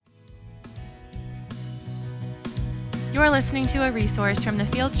You're listening to a resource from the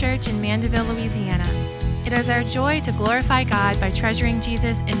Field Church in Mandeville, Louisiana. It is our joy to glorify God by treasuring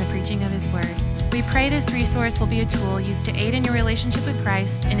Jesus in the preaching of His Word. We pray this resource will be a tool used to aid in your relationship with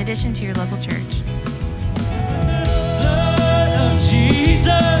Christ in addition to your local church. Blood of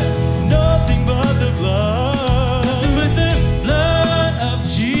Jesus, nothing but the blood. Nothing but the blood of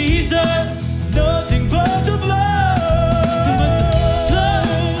Jesus, nothing but the blood. Nothing but the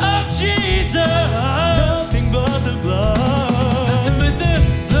blood of Jesus, nothing but the blood. Nothing but the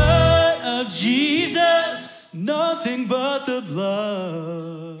blood of Jesus, nothing but the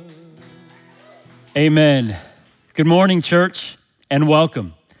blood. Amen. Good morning, church, and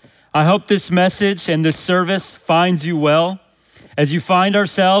welcome. I hope this message and this service finds you well as you find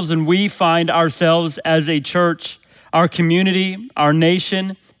ourselves and we find ourselves as a church, our community, our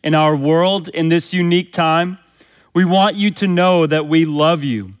nation, and our world in this unique time. We want you to know that we love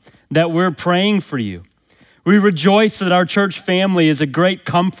you, that we're praying for you. We rejoice that our church family is a great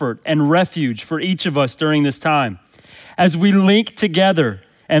comfort and refuge for each of us during this time. As we link together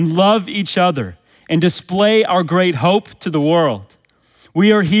and love each other and display our great hope to the world,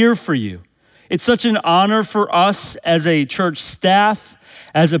 we are here for you. It's such an honor for us as a church staff,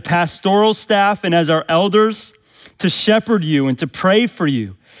 as a pastoral staff, and as our elders to shepherd you and to pray for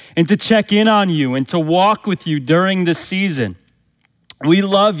you and to check in on you and to walk with you during this season. We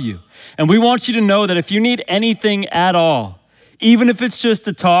love you, and we want you to know that if you need anything at all, even if it's just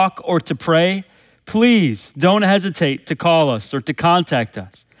to talk or to pray, please don't hesitate to call us or to contact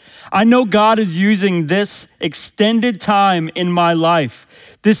us. I know God is using this extended time in my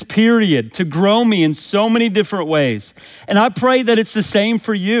life, this period, to grow me in so many different ways. And I pray that it's the same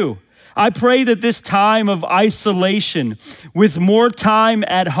for you. I pray that this time of isolation with more time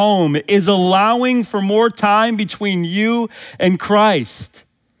at home is allowing for more time between you and Christ.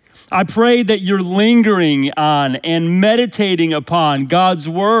 I pray that you're lingering on and meditating upon God's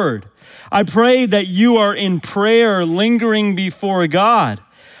word. I pray that you are in prayer, lingering before God.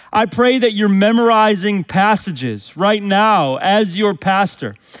 I pray that you're memorizing passages right now as your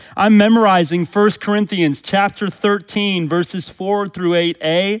pastor. I'm memorizing 1 Corinthians chapter 13, verses 4 through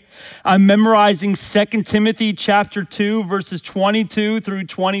 8a. I'm memorizing 2 Timothy chapter 2, verses 22 through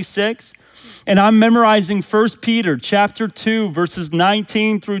 26. And I'm memorizing 1 Peter chapter 2, verses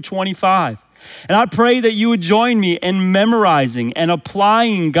 19 through 25. And I pray that you would join me in memorizing and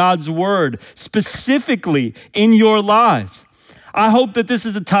applying God's word specifically in your lives. I hope that this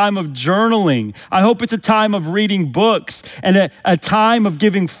is a time of journaling. I hope it's a time of reading books and a time of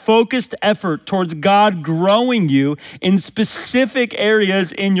giving focused effort towards God growing you in specific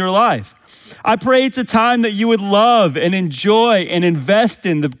areas in your life. I pray it's a time that you would love and enjoy and invest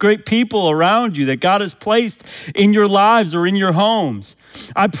in the great people around you that God has placed in your lives or in your homes.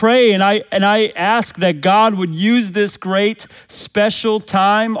 I pray and I ask that God would use this great special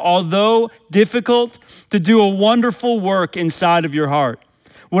time, although difficult, to do a wonderful work inside of your heart.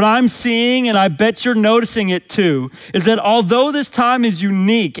 What I'm seeing, and I bet you're noticing it too, is that although this time is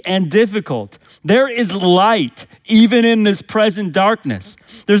unique and difficult, there is light even in this present darkness.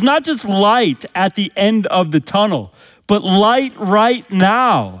 There's not just light at the end of the tunnel, but light right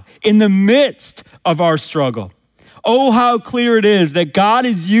now in the midst of our struggle. Oh, how clear it is that God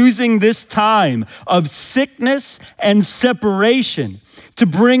is using this time of sickness and separation to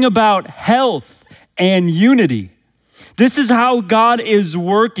bring about health and unity. This is how God is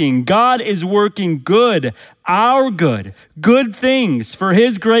working. God is working good things for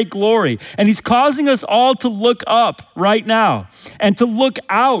His great glory. And He's causing us all to look up right now and to look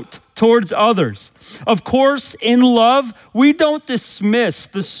out towards others. Of course, in love, we don't dismiss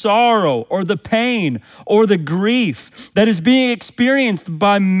the sorrow or the pain or the grief that is being experienced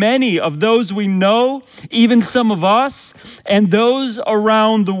by many of those we know, even some of us, and those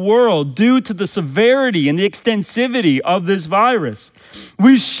around the world due to the severity and the extensivity of this virus.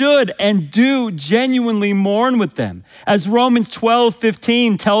 We should and do genuinely mourn with them. As Romans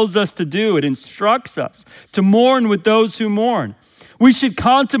 12:15 tells us to do, it instructs us to mourn with those who mourn. We should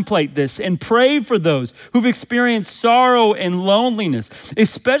contemplate this and pray for those who've experienced sorrow and loneliness,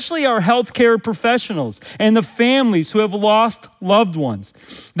 especially our healthcare professionals and the families who have lost loved ones,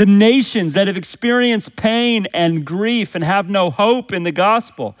 the nations that have experienced pain and grief and have no hope in the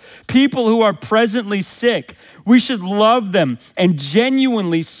gospel, people who are presently sick. We should love them and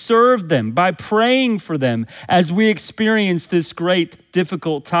genuinely serve them by praying for them as we experience this great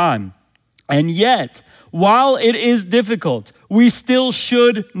difficult time. And yet, while it is difficult, we still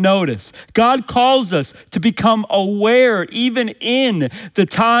should notice. God calls us to become aware even in the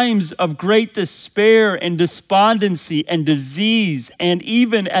times of great despair and despondency and disease and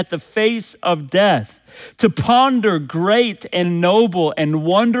even at the face of death, to ponder great and noble and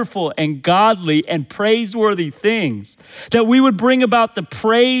wonderful and godly and praiseworthy things, that we would bring about the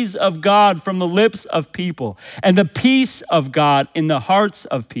praise of God from the lips of people and the peace of God in the hearts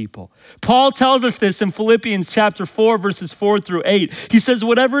of people. Paul tells us this in Philippians chapter 4, verses 4 through 8. He says,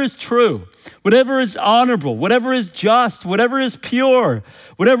 whatever is true, whatever is honorable, whatever is just, whatever is pure,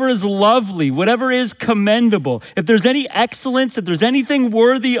 whatever is lovely, whatever is commendable, if there's any excellence, if there's anything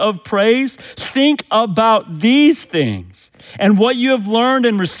worthy of praise, think about these things. And what you have learned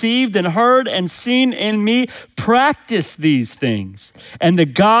and received and heard and seen in me, practice these things, and the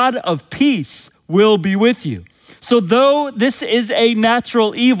God of peace will be with you. So though this is a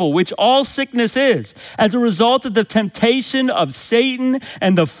natural evil, which all sickness is, as a result of the temptation of Satan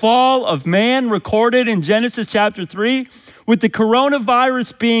and the fall of man recorded in Genesis chapter 3, with the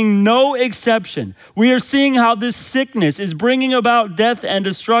coronavirus being no exception, we are seeing how this sickness is bringing about death and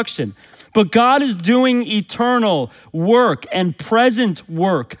destruction. But God is doing eternal work and present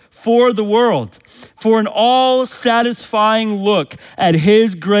work for the world, for an all-satisfying look at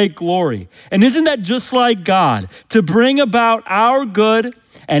his great glory. And isn't that just like God, to bring about our good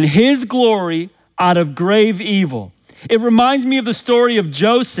and his glory out of grave evil? It reminds me of the story of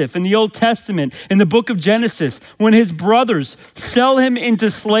Joseph in the Old Testament, in the book of Genesis, when his brothers sell him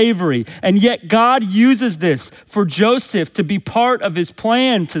into slavery, and yet God uses this for Joseph to be part of his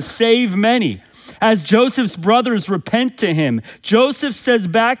plan to save many. As Joseph's brothers repent to him, Joseph says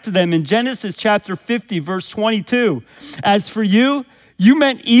back to them in Genesis chapter 50, verse 22, as for you, you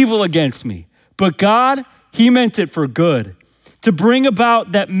meant evil against me, but God, he meant it for good, to bring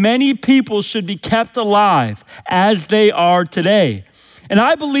about that many people should be kept alive as they are today. And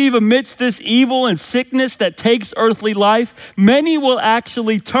I believe amidst this evil and sickness that takes earthly life, many will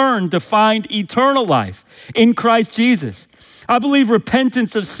actually turn to find eternal life in Christ Jesus. I believe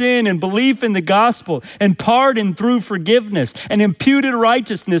repentance of sin and belief in the gospel and pardon through forgiveness and imputed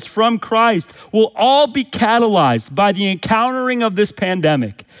righteousness from Christ will all be catalyzed by the encountering of this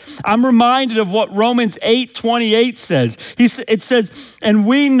pandemic. I'm reminded of what Romans 8:28 says. It says, and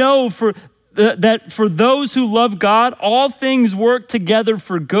we know that for those who love God, all things work together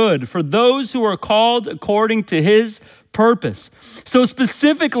for good, for those who are called according to his purpose. So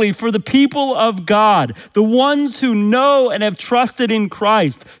specifically for the people of God, the ones who know and have trusted in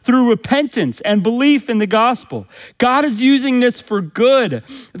Christ through repentance and belief in the gospel, God is using this for good,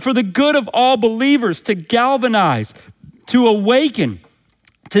 for the good of all believers, to galvanize, to awaken,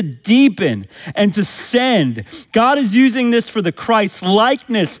 to deepen, and to send. God is using this for the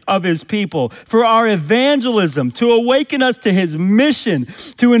Christ-likeness of his people, for our evangelism, to awaken us to his mission,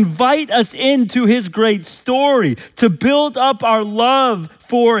 to invite us into his great story, to build up our love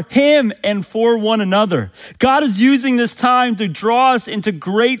for him and for one another. God is using this time to draw us into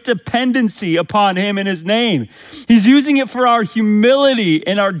great dependency upon him and his name. He's using it for our humility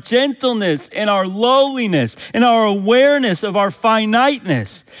and our gentleness and our lowliness and our awareness of our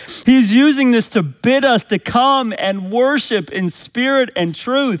finiteness. He's using this to bid us to come and worship in spirit and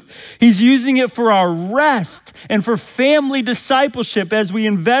truth. He's using it for our rest and for family discipleship as we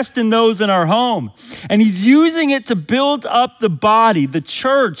invest in those in our home. And he's using it to build up the body, the church,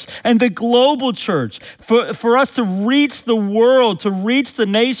 and the global church, for us to reach the world, to reach the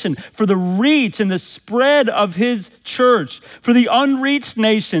nation, for the reach and the spread of his church, for the unreached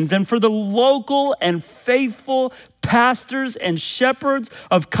nations, and for the local and faithful pastors and shepherds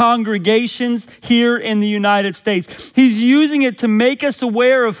of congregations here in the United States. He's using it to make us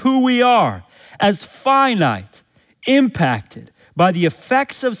aware of who we are as finite, impacted by the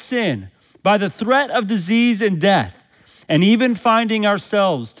effects of sin, by the threat of disease and death, and even finding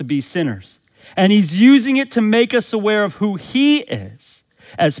ourselves to be sinners. And he's using it to make us aware of who he is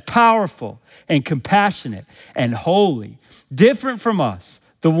as powerful and compassionate and holy, different from us,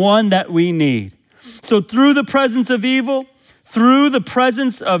 the one that we need. So through the presence of evil, through the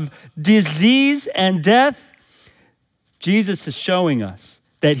presence of disease and death, Jesus is showing us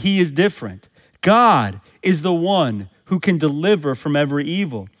that he is different. God is the one who can deliver from every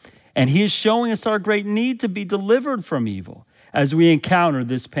evil. And he is showing us our great need to be delivered from evil as we encounter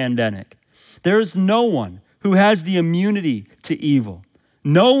this pandemic. There is no one who has the immunity to evil.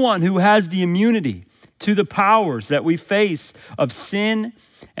 No one who has the immunity to the powers that we face of sin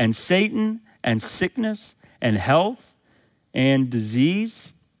and Satan and sickness and health and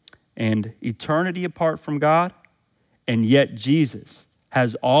disease and eternity apart from God. And yet Jesus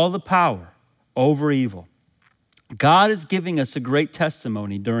has all the power over evil. God is giving us a great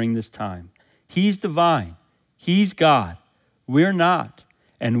testimony during this time. He's divine. He's God. We're not,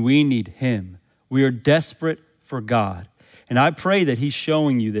 and we need him. We are desperate for God. And I pray that he's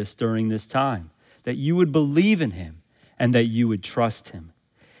showing you this during this time, that you would believe in him and that you would trust him.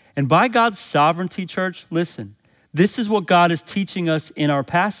 And by God's sovereignty, church, listen, this is what God is teaching us in our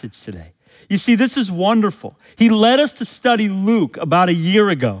passage today. You see, this is wonderful. He led us to study Luke about a year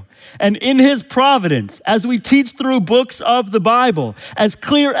ago. And in his providence, as we teach through books of the Bible, as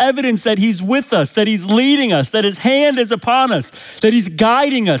clear evidence that he's with us, that he's leading us, that his hand is upon us, that he's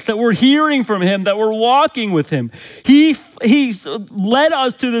guiding us, that we're hearing from him, that we're walking with him, he's led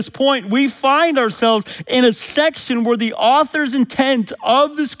us to this point. We find ourselves in a section where the author's intent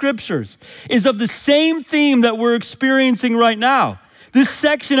of the scriptures is of the same theme that we're experiencing right now. This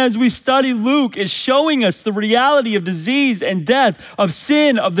section, as we study Luke, is showing us the reality of disease and death, of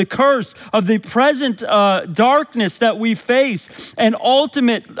sin, of the curse, of the present darkness that we face, and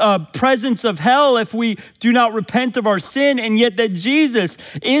ultimate presence of hell if we do not repent of our sin, and yet that Jesus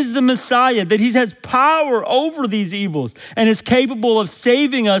is the Messiah, that he has power over these evils and is capable of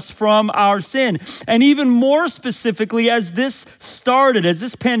saving us from our sin. And even more specifically, as this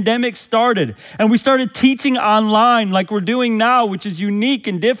pandemic started, and we started teaching online like we're doing now, which is unique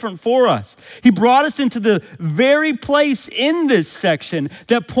and different for us. He brought us into the very place in this section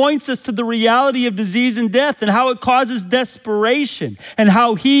that points us to the reality of disease and death and how it causes desperation and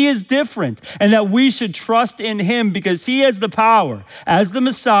how he is different and that we should trust in him because he has the power as the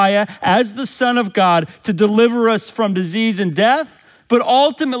Messiah, as the Son of God to deliver us from disease and death, but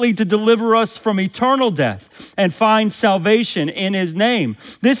ultimately to deliver us from eternal death and find salvation in his name.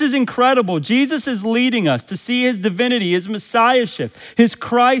 This is incredible. Jesus is leading us to see his divinity, his messiahship, his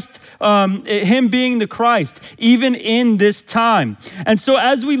Christ, him being the Christ, even in this time. And so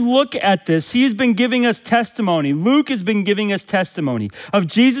as we look at this, he has been giving us testimony. Luke has been giving us testimony of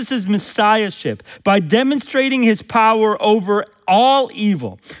Jesus' messiahship by demonstrating his power over all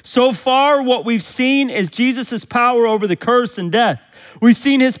evil. So far, what we've seen is Jesus' power over the curse and death. We've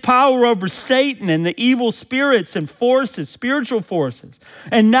seen his power over Satan and the evil spirits and forces, spiritual forces.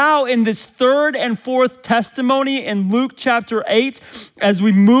 And now in this third and fourth testimony in Luke chapter 8, as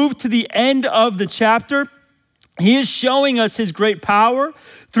we move to the end of the chapter, he is showing us his great power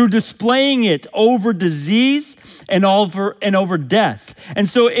through displaying it over disease and over death. And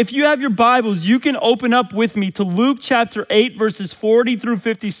so if you have your Bibles, you can open up with me to Luke chapter 8, verses 40 through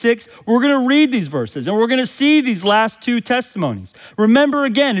 56. We're going to read these verses and we're going to see these last two testimonies. Remember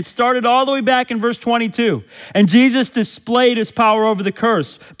again, it started all the way back in verse 22. And Jesus displayed his power over the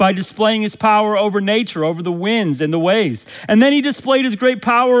curse by displaying his power over nature, over the winds and the waves. And then he displayed his great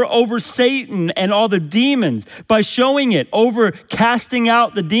power over Satan and all the demons by showing it over casting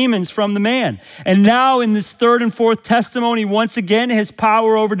out the demons from the man. And now in this third and fourth testimony, once again, his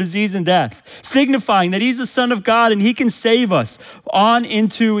power over disease and death, signifying that he's the Son of God and he can save us on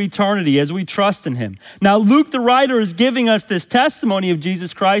into eternity as we trust in him. Now, Luke, the writer, is giving us this testimony of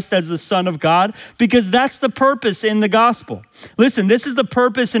Jesus Christ as the Son of God because that's the purpose in the gospel. Listen, this is the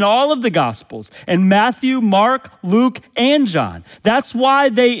purpose in all of the gospels, in Matthew, Mark, Luke, and John. That's why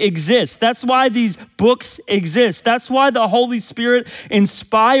they exist. That's why these books exist. That's why the Holy Spirit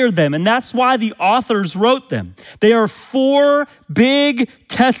inspired them, and that's why the authors wrote them. They are four big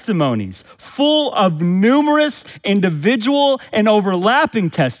testimonies full of numerous individual and overlapping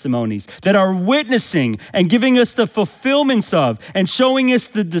testimonies that are witnessing and giving us the fulfillments of and showing us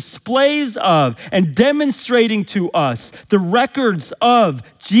the displays of and demonstrating to us the records of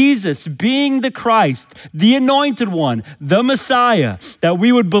Jesus being the Christ, the anointed one, the Messiah, that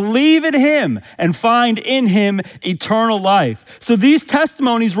we would believe in him and find in him eternal life. So these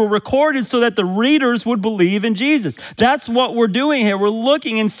testimonies were recorded so that the readers would believe in Jesus. That's what we're doing here. We're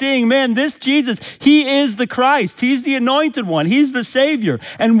looking and seeing, man, this Jesus, he is the Christ. He's the anointed one. He's the Savior.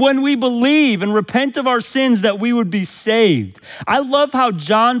 And when we believe and repent of our sins, that we would be saved. I love how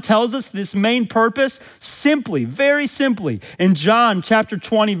John tells us this main purpose simply, very simply. In John chapter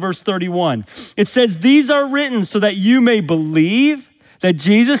 20, verse 31, it says, "These are written so that you may believe that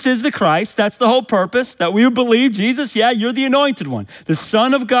Jesus is the Christ." That's the whole purpose, that we would believe Jesus, yeah, you're the anointed one, the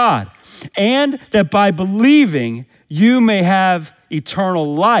Son of God. And that by believing, you may have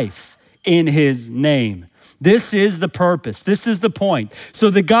eternal life in his name. This is the purpose. This is the point. So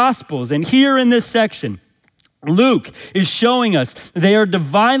the Gospels, and here in this section, Luke is showing us they are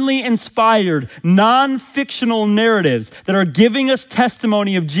divinely inspired, non-fictional narratives that are giving us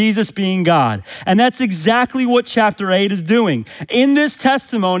testimony of Jesus being God. And that's exactly what chapter 8 is doing. In this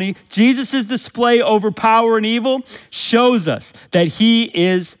testimony, Jesus' display over power and evil shows us that he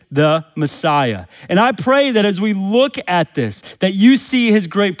is the Messiah. And I pray that as we look at this, that you see his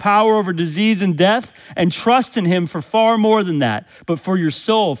great power over disease and death and trust in him for far more than that, but for your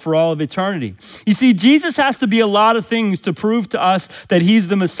soul for all of eternity. You see, Jesus has to be a lot of things to prove to us that he's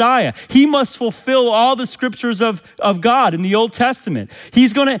the Messiah. He must fulfill all the scriptures of God in the Old Testament.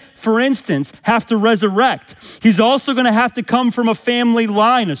 He's going to, for instance, have to resurrect. He's also going to have to come from a family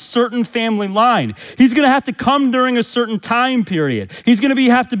line, a certain family line. He's going to have to come during a certain time period. He's going to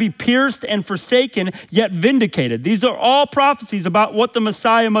have to be pierced and forsaken, yet vindicated. These are all prophecies about what the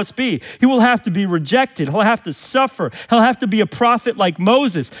Messiah must be. He will have to be rejected. He'll have to suffer. He'll have to be a prophet like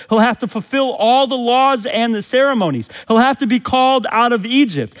Moses. He'll have to fulfill all the laws and the ceremonies. He'll have to be called out of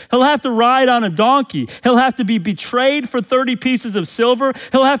Egypt. He'll have to ride on a donkey. He'll have to be betrayed for 30 pieces of silver.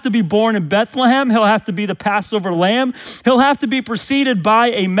 He'll have to be born in Bethlehem. He'll have to be the Passover lamb. He'll have to be preceded by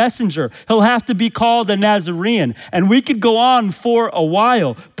a messenger. He'll have to be called a Nazarene. And we could go on for a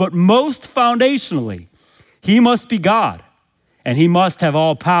while, but most foundationally, he must be God, and he must have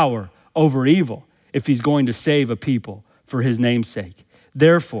all power over evil if he's going to save a people for his name's sake.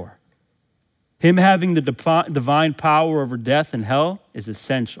 Therefore, him having the divine power over death and hell is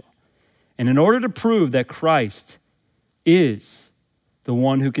essential. And in order to prove that Christ is the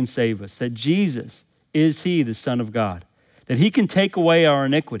one who can save us, that Jesus is he, the Son of God, that he can take away our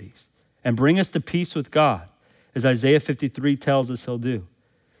iniquities and bring us to peace with God, as Isaiah 53 tells us he'll do,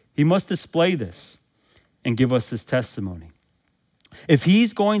 he must display this and give us this testimony. If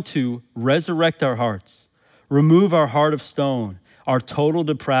he's going to resurrect our hearts, remove our heart of stone, our total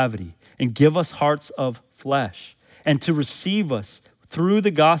depravity, and give us hearts of flesh, and to receive us through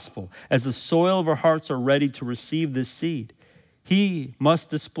the gospel as the soil of our hearts are ready to receive this seed, he must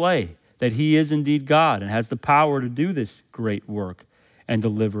display that he is indeed God and has the power to do this great work and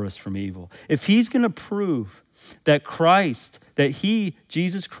deliver us from evil. If he's going to prove that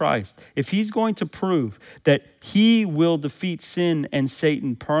Jesus Christ, if he's going to prove that he will defeat sin and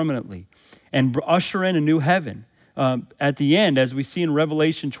Satan permanently and usher in a new heaven, at the end, as we see in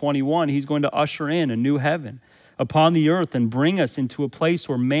Revelation 21, he's going to usher in a new heaven upon the earth and bring us into a place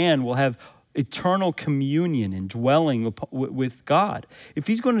where man will have eternal communion and dwelling with God. If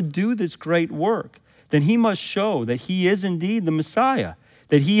he's going to do this great work, then he must show that he is indeed the Messiah,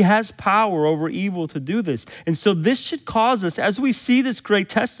 that he has power over evil to do this. And so this should cause us, as we see this great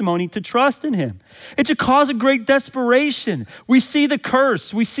testimony, to trust in him. It should cause a great desperation. We see the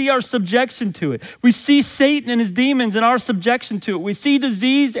curse. We see our subjection to it. We see Satan and his demons and our subjection to it. We see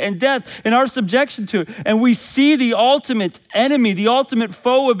disease and death and our subjection to it. And we see the ultimate enemy, the ultimate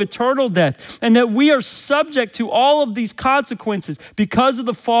foe of eternal death, and that we are subject to all of these consequences because of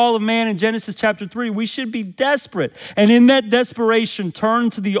the fall of man in Genesis chapter 3. We should be desperate. And in that desperation, turn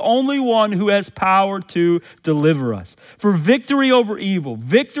to the only one who has power to deliver us. For victory over evil,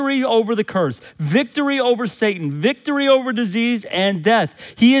 victory over the curse, victory over Satan, victory over disease and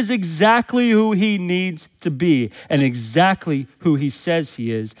death. He is exactly who he needs to be, and exactly who he says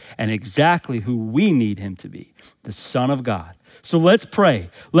he is, and exactly who we need him to be, the Son of God. So let's pray.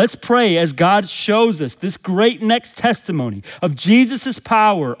 Let's pray as God shows us this great next testimony of Jesus'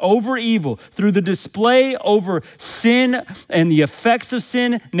 power over evil through the display over sin and the effects of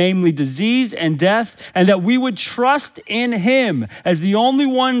sin, namely disease and death, and that we would trust in him as the only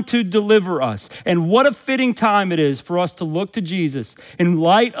one to deliver us. And what a fitting time it is for us to look to Jesus in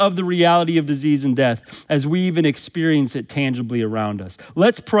light of the reality of disease and death as we even experience it tangibly around us.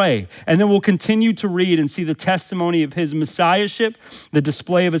 Let's pray, and then we'll continue to read and see the testimony of his messiahship, the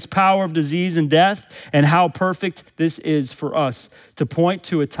display of his power of disease and death, and how perfect this is for us to point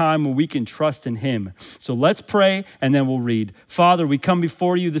to a time when we can trust in him. So let's pray, and then we'll read. Father, we come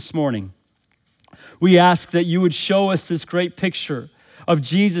before you this morning. We ask that you would show us this great picture of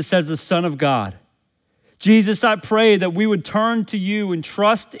Jesus as the Son of God. Jesus, I pray that we would turn to you and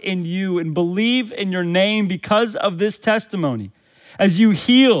trust in you and believe in your name because of this testimony. As you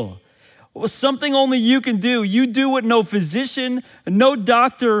heal, something only you can do. You do what no physician, no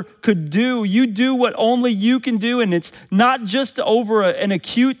doctor could do. You do what only you can do, and it's not just over an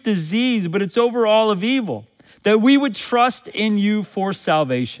acute disease, but it's over all of evil. That we would trust in you for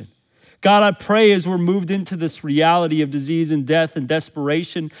salvation. God, I pray as we're moved into this reality of disease and death and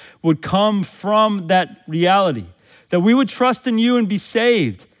desperation would come from that reality. That we would trust in you and be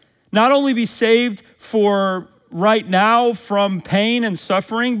saved. Not only be saved for right now from pain and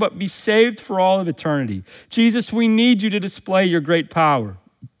suffering, but be saved for all of eternity. Jesus, we need you to display your great power,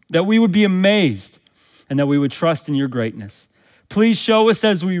 that we would be amazed and that we would trust in your greatness. Please show us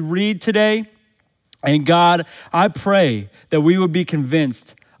as we read today. And God, I pray that we would be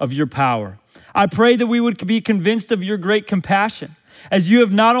convinced of your power. I pray that we would be convinced of your great compassion, as you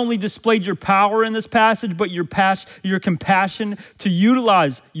have not only displayed your power in this passage, but your compassion to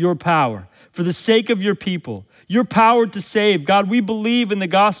utilize your power for the sake of your people, your power to save. God, we believe in the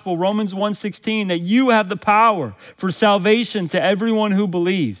gospel, Romans 1:16, that you have the power for salvation to everyone who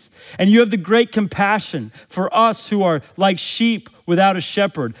believes. And you have the great compassion for us who are like sheep without a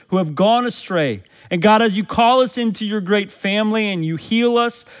shepherd, who have gone astray. And God, as you call us into your great family and you heal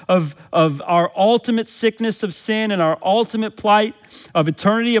us of our ultimate sickness of sin and our ultimate plight of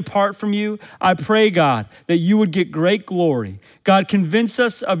eternity apart from you, I pray, God, that you would get great glory. God, convince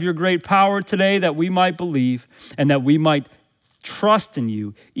us of your great power today that we might believe and that we might trust in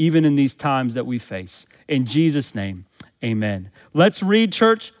you even in these times that we face. In Jesus' name, amen. Let's read,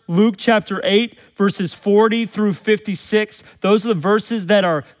 church, Luke chapter 8, verses 40 through 56. Those are the verses that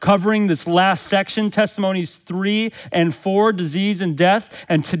are covering this last section, testimonies 3 and 4, disease and death.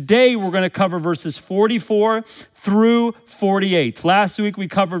 And today we're going to cover verses 44 through 48. Last week we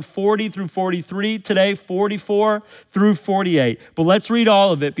covered 40 through 43. Today, 44 through 48. But let's read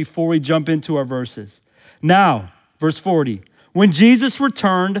all of it before we jump into our verses. Now, verse 40, when Jesus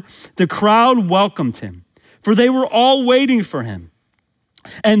returned, the crowd welcomed him, for they were all waiting for him.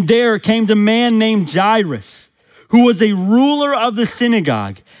 And there came a man named Jairus, who was a ruler of the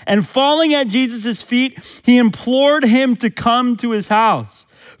synagogue. And falling at Jesus' feet, he implored him to come to his house.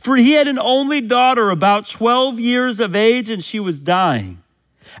 For he had an only daughter about 12 years of age, and she was dying.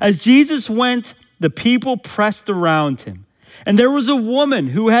 As Jesus went, the people pressed around him. And there was a woman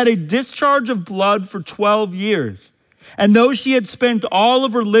who had a discharge of blood for 12 years. And though she had spent all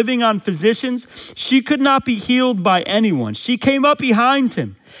of her living on physicians, she could not be healed by anyone. She came up behind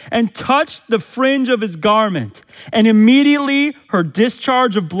him and touched the fringe of his garment, and immediately her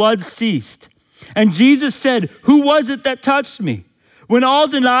discharge of blood ceased. And Jesus said, "Who was it that touched me?" When all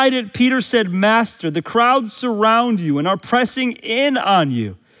denied it, Peter said, "Master, the crowds surround you and are pressing in on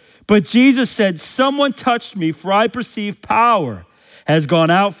you." But Jesus said, "Someone touched me, for I perceive power has gone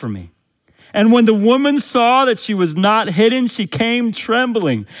out from me." And when the woman saw that she was not hidden, she came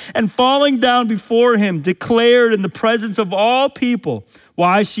trembling and falling down before him, declared in the presence of all people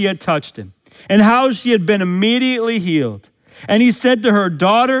why she had touched him and how she had been immediately healed. And he said to her,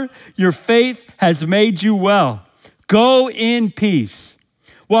 "Daughter, your faith has made you well. Go in peace."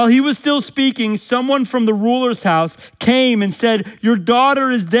 While he was still speaking, someone from the ruler's house came and said, "Your daughter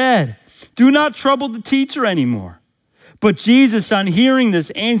is dead. Do not trouble the teacher anymore." But Jesus, on hearing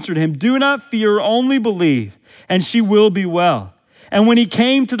this, answered him, "Do not fear, only believe, and she will be well." And when he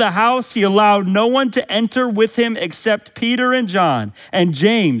came to the house, he allowed no one to enter with him except Peter and John and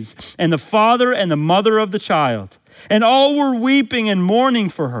James and the father and the mother of the child. And all were weeping and mourning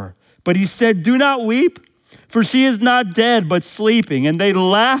for her. But he said, "Do not weep, for she is not dead, but sleeping." And they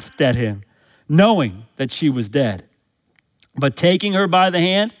laughed at him, knowing that she was dead. But taking her by the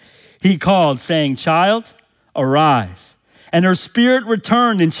hand, he called, saying, "Child, arise." And her spirit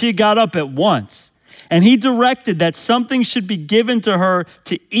returned, and she got up at once. And he directed that something should be given to her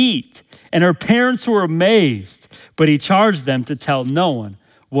to eat. And her parents were amazed, but he charged them to tell no one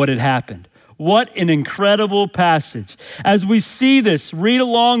what had happened. What an incredible passage. As we see this, read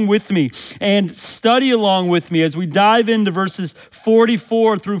along with me and study along with me as we dive into verses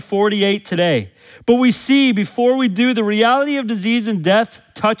 44 through 48 today. But we see, before we do, the reality of disease and death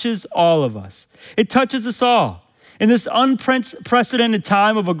touches all of us. It touches us all. In this unprecedented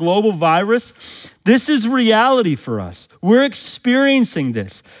time of a global virus, this is reality for us. We're experiencing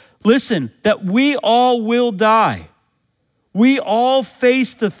this. Listen, that we all will die. We all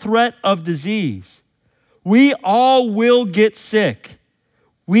face the threat of disease. We all will get sick.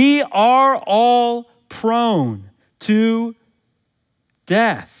 We are all prone to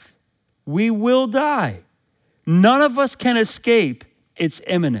death. We will die. None of us can escape its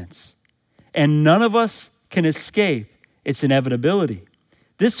imminence, and none of us can escape its inevitability.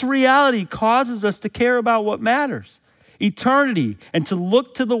 This reality causes us to care about what matters, eternity, and to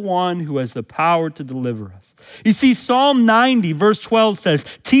look to the one who has the power to deliver us. You see, Psalm 90, verse 12 says,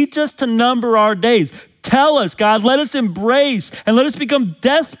 "Teach us to number our days." Tell us, God, let us embrace and let us become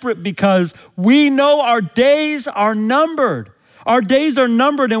desperate because we know our days are numbered. Our days are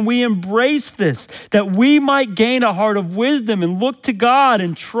numbered, and we embrace this, that we might gain a heart of wisdom and look to God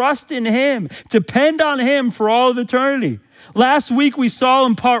and trust in him, depend on him for all of eternity. Last week we saw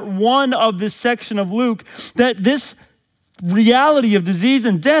in part 1 of this section of Luke that this reality of disease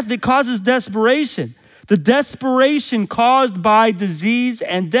and death, it causes desperation. The desperation caused by disease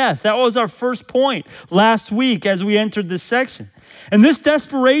and death. That was our first point last week as we entered this section. And this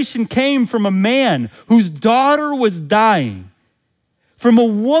desperation came from a man whose daughter was dying, from a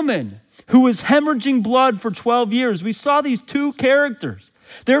woman who was hemorrhaging blood for 12 years. We saw these two characters.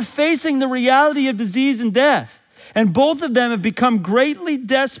 They're facing the reality of disease and death. And both of them have become greatly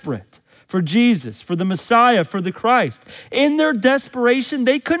desperate for Jesus, for the Messiah, for the Christ. In their desperation,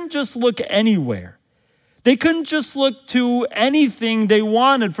 they couldn't just look anywhere. They couldn't just look to anything they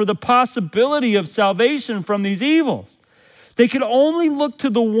wanted for the possibility of salvation from these evils. They could only look to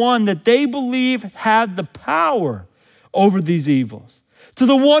the one that they believed had the power over these evils, to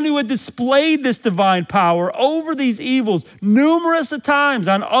the one who had displayed this divine power over these evils numerous times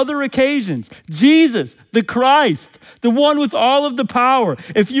on other occasions, Jesus, the Christ, the one with all of the power.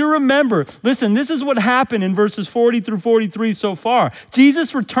 If you remember, listen, this is what happened in verses 40 through 43 so far.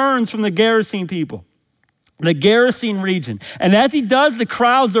 Jesus returns from the Gerasene people, the Gerasene region. And as he does, the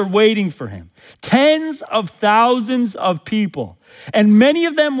crowds are waiting for him. Tens of thousands of people. And many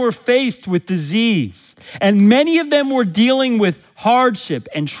of them were faced with disease. And many of them were dealing with hardship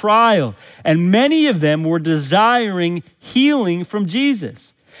and trial. And many of them were desiring healing from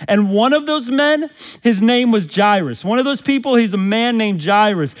Jesus. And one of those men, his name was Jairus. One of those people, he's a man named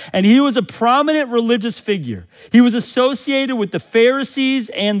Jairus. And he was a prominent religious figure. He was associated with the Pharisees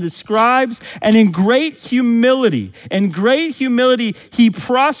and the scribes. And in great humility, he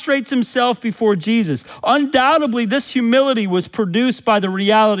prostrates himself before Jesus. Undoubtedly, this humility was produced by the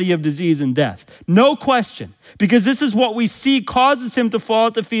reality of disease and death. No question. Because this is what we see causes him to fall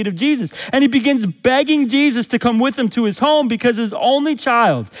at the feet of Jesus. And he begins begging Jesus to come with him to his home because his only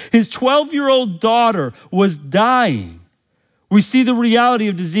child, his 12-year-old daughter, was dying. We see the reality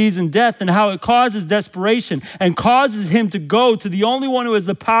of disease and death and how it causes desperation and causes him to go to the only one who has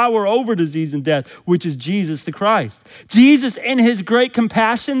the power over disease and death, which is Jesus the Christ. Jesus, in his great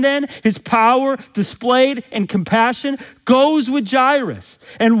compassion then, his power displayed in compassion, goes with Jairus.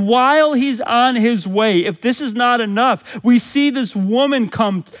 And while he's on his way, if this is not enough, we see this woman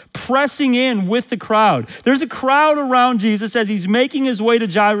come pressing in with the crowd. There's a crowd around Jesus as he's making his way to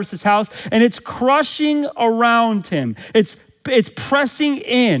Jairus' house, and it's crushing around him. It's pressing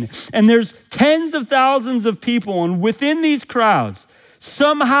in, and there's tens of thousands of people, and within these crowds,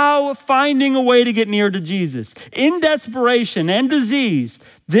 somehow finding a way to get near to Jesus. In desperation and disease,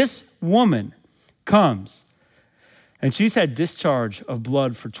 this woman comes, and she's had discharge of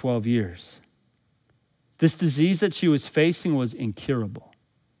blood for 12 years. This disease that she was facing was incurable.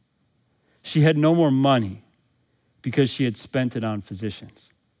 She had no more money because she had spent it on physicians.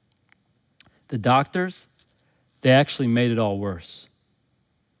 The doctors, they actually made it all worse.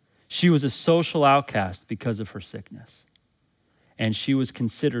 She was a social outcast because of her sickness. And she was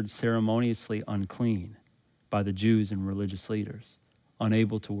considered ceremoniously unclean by the Jews and religious leaders,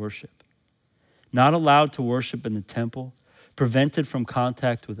 unable to worship. Not allowed to worship in the temple, prevented from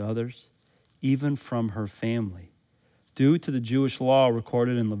contact with others, even from her family. Due to the Jewish law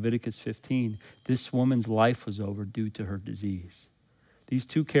recorded in Leviticus 15, this woman's life was over due to her disease. These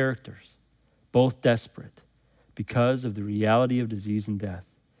two characters, both desperate, because of the reality of disease and death.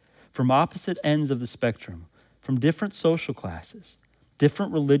 From opposite ends of the spectrum, from different social classes,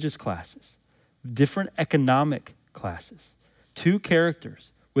 different religious classes, different economic classes, two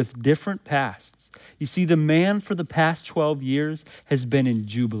characters with different pasts. You see, the man for the past 12 years has been in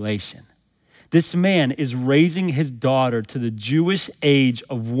jubilation. This man is raising his daughter to the Jewish age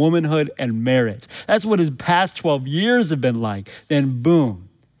of womanhood and marriage. That's what his past 12 years have been like. Then boom,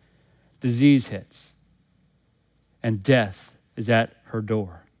 disease hits. And death is at her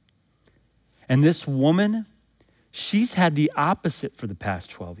door. And this woman, she's had the opposite for the past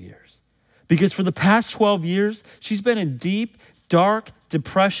 12 years. Because for the past 12 years, she's been in deep, dark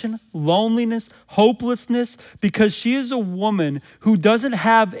depression, loneliness, hopelessness, because she is a woman who doesn't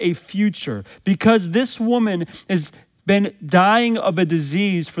have a future. Because this woman is been dying of a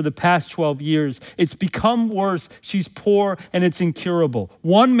disease for the past 12 years. It's become worse. She's poor and it's incurable.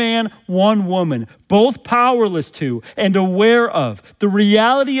 One man, one woman, both powerless to and aware of the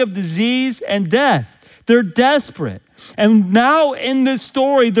reality of disease and death. They're desperate. And now in this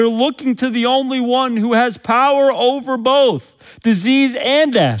story, they're looking to the only one who has power over both disease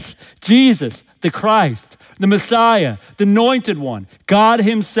and death, Jesus, the Christ. the Messiah, the anointed one, God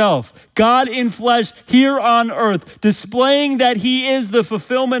himself, God in flesh here on earth, displaying that he is the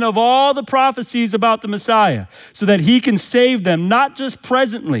fulfillment of all the prophecies about the Messiah so that he can save them, not just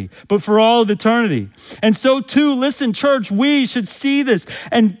presently, but for all of eternity. And so too, listen, church, we should see this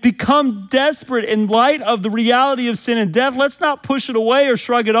and become desperate in light of the reality of sin and death. Let's not push it away or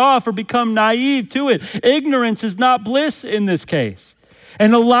shrug it off or become naive to it. Ignorance is not bliss in this case.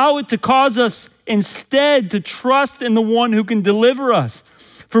 And allow it to cause us instead to trust in the one who can deliver us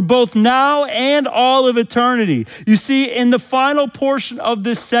for both now and all of eternity. You see, in the final portion of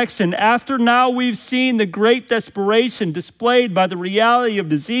this section, after now we've seen the great desperation displayed by the reality of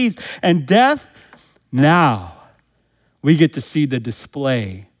disease and death, now we get to see the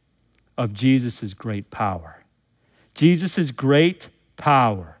display of Jesus' great power. Jesus' great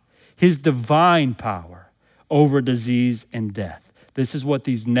power, his divine power over disease and death. This is what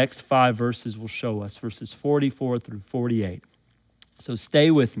these next 5 verses will show us, verses 44 through 48. So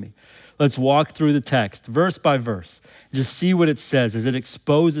stay with me. Let's walk through the text, verse by verse, just see what it says as it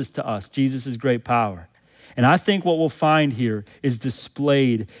exposes to us Jesus' great power. And I think what we'll find here is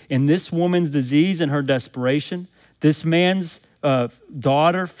displayed in this woman's disease and her desperation, this man's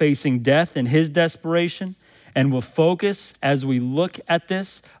daughter facing death and his desperation, and we'll focus as we look at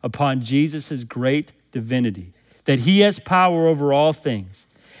this upon Jesus' great divinity, that he has power over all things.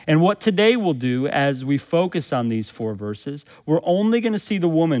 And what today we'll do as we focus on these 4 verses, we're only going to see the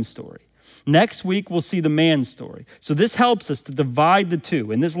woman's story. Next week, we'll see the man's story. So this helps us to divide the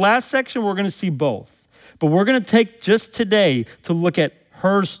two. In this last section, we're going to see both. But we're going to take just today to look at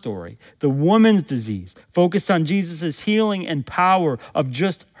her story, the woman's disease, focus on Jesus' healing and power of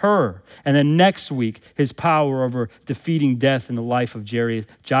just her. And then next week, his power over defeating death in the life of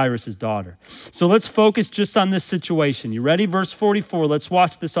Jairus' daughter. So let's focus just on this situation. You ready? Verse 44, let's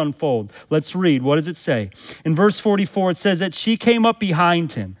watch this unfold. Let's read. What does it say? In verse 44, it says that she came up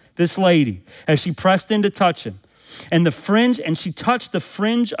behind him, this lady, as she pressed in to touch him. And she touched the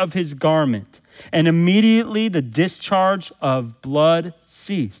fringe of his garment, and immediately the discharge of blood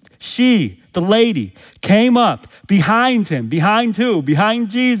ceased. She, the lady, came up behind him. Behind who? Behind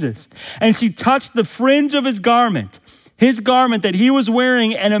Jesus. And she touched the fringe of his garment that he was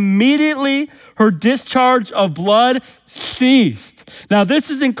wearing, and immediately her discharge of blood ceased. Now, this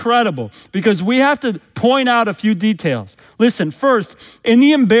is incredible because we have to point out a few details. Listen, first, in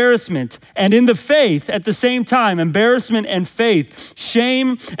the embarrassment and in the faith at the same time, embarrassment and faith,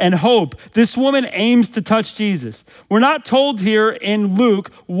 shame and hope, this woman aims to touch Jesus. We're not told here in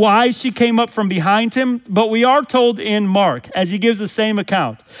Luke why she came up from behind him, but we are told in Mark as he gives the same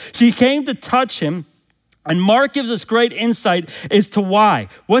account. She came to touch him. And Mark gives us great insight as to why.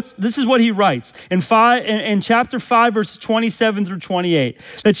 This is what he writes in chapter 5, verses 27 through 28,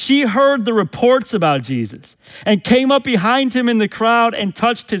 that she heard the reports about Jesus and came up behind him in the crowd and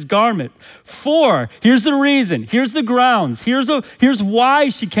touched his garment. Here's the reason, here's the grounds, here's why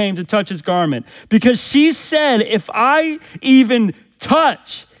she came to touch his garment. Because she said, if I even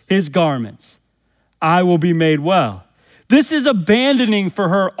touch his garments, I will be made well. This is abandoning for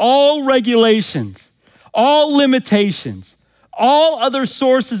her all regulations, all limitations, all other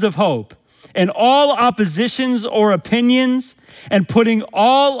sources of hope, and all oppositions or opinions, and putting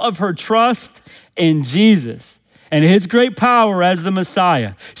all of her trust in Jesus and his great power as the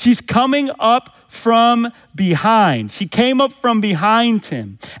Messiah. She's coming up from behind. She came up from behind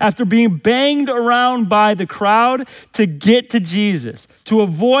him after being banged around by the crowd to get to Jesus, to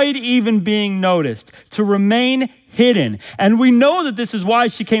avoid even being noticed, to remain hidden. And we know that this is why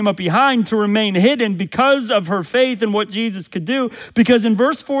she came up behind, to remain hidden, because of her faith in what Jesus could do. Because in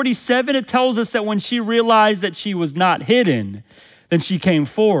verse 47, it tells us that when she realized that she was not hidden, then she came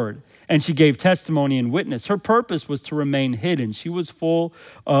forward and she gave testimony and witness. Her purpose was to remain hidden. She was full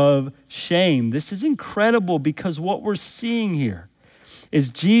of shame. This is incredible because what we're seeing here is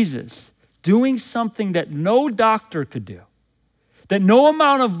Jesus doing something that no doctor could do, that no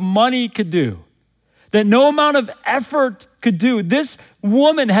amount of money could do, that no amount of effort could do. This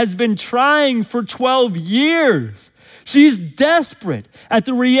woman has been trying for 12 years. She's desperate at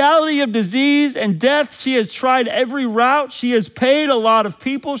the reality of disease and death. She has tried every route. She has paid a lot of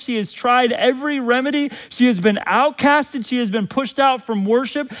people. She has tried every remedy. She has been outcasted. She has been pushed out from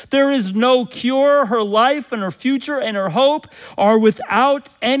worship. There is no cure. Her life and her future and her hope are without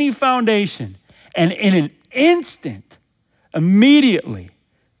any foundation. And in an instant, immediately,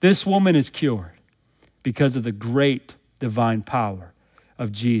 this woman is cured because of the great divine power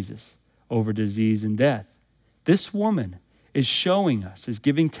of Jesus over disease and death. This woman is showing us, is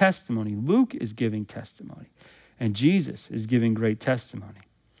giving testimony. Luke is giving testimony. And Jesus is giving great testimony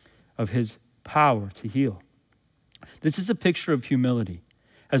of his power to heal. This is a picture of humility.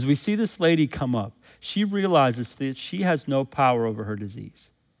 As we see this lady come up, she realizes that she has no power over her disease.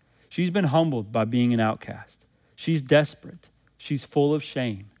 She's been humbled by being an outcast. She's desperate. She's full of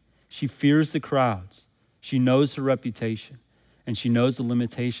shame. She fears the crowds. She knows her reputation, and she knows the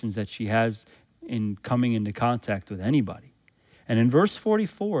limitations that she has in coming into contact with anybody. And in verse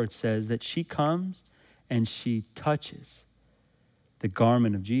 44, it says that she comes and she touches the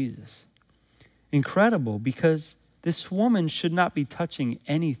garment of Jesus. Incredible, because this woman should not be touching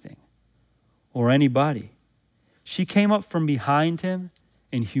anything or anybody. She came up from behind him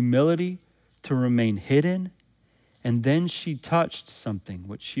in humility to remain hidden, and then she touched something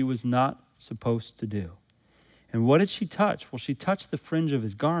which she was not supposed to do. And what did she touch? Well, she touched the fringe of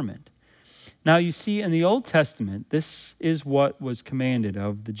his garment. Now, you see, in the Old Testament, this is what was commanded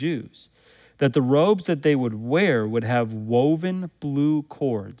of the Jews, that the robes that they would wear would have woven blue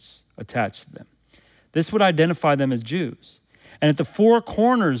cords attached to them. This would identify them as Jews. And at the four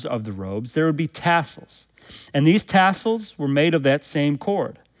corners of the robes, there would be tassels. And these tassels were made of that same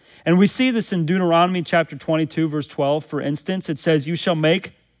cord. And we see this in Deuteronomy chapter 22, verse 12, for instance. It says, "You shall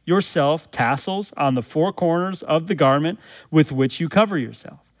make yourself tassels on the four corners of the garment with which you cover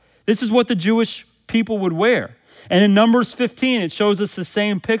yourself." This is what the Jewish people would wear. And in Numbers 15, it shows us the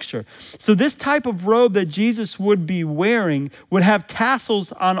same picture. So this type of robe that Jesus would be wearing would have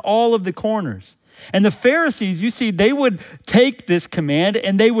tassels on all of the corners. And the Pharisees, you see, they would take this command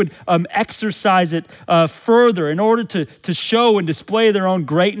and they would exercise it further in order to show and display their own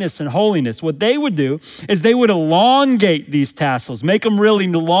greatness and holiness. What they would do is they would elongate these tassels, make them really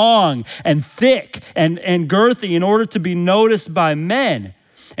long and thick and girthy in order to be noticed by men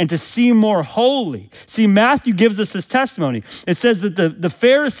and to seem more holy. See, Matthew gives us this testimony. It says that the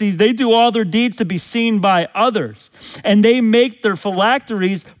Pharisees, they do all their deeds to be seen by others, and they make their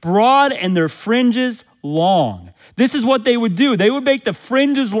phylacteries broad and their fringes long. This is what they would do. They would make the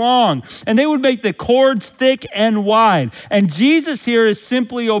fringes long, and they would make the cords thick and wide. And Jesus here is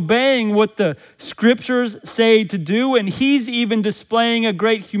simply obeying what the scriptures say to do, and he's even displaying a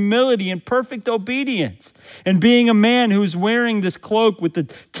great humility and perfect obedience, and being a man who's wearing this cloak with the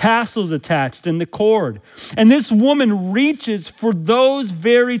tassels attached and the cord. And this woman reaches for those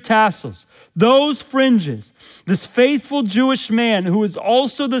very tassels, those fringes. This faithful Jewish man who is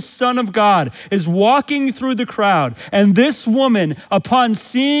also the Son of God is walking through the crowd. And this woman, upon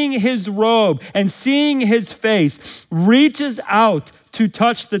seeing his robe and seeing his face, reaches out to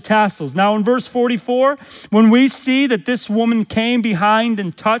touch the tassels. Now in verse 44, when we see that this woman came behind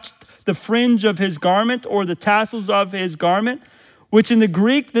and touched the fringe of his garment or the tassels of his garment, which in the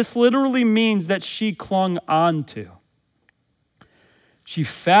Greek, this literally means that she clung on to. She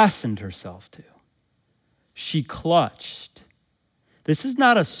fastened herself to. She clutched. This is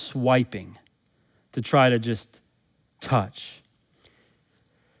not a swiping to try to just touch.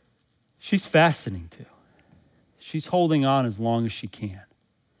 She's fastening to. She's holding on as long as she can.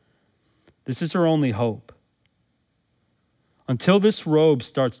 This is her only hope. Until this robe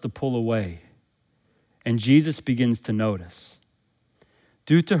starts to pull away and Jesus begins to notice.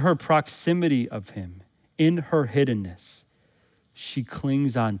 Due to her proximity of him, in her hiddenness, she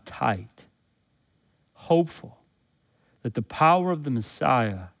clings on tight, hopeful that the power of the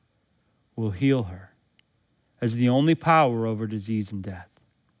Messiah will heal her as the only power over disease and death.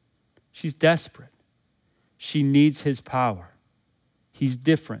 She's desperate. She needs his power. He's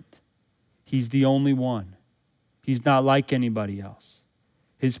different. He's the only one. He's not like anybody else.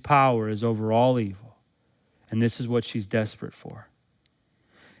 His power is over all evil. And this is what she's desperate for.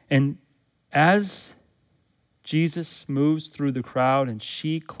 And as Jesus moves through the crowd and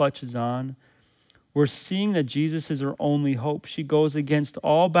she clutches on, we're seeing that Jesus is her only hope. She goes against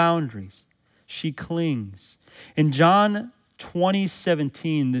all boundaries. She clings. In John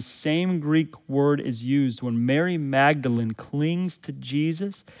 20:17, this same Greek word is used when Mary Magdalene clings to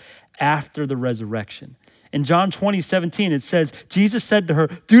Jesus after the resurrection. In John 20:17, it says, Jesus said to her,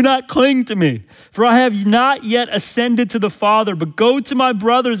 "Do not cling to me, for I have not yet ascended to the Father, but go to my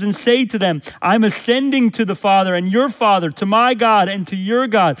brothers and say to them, I'm ascending to the Father and your Father, to my God and to your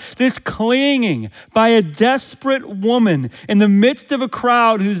God." This clinging by a desperate woman in the midst of a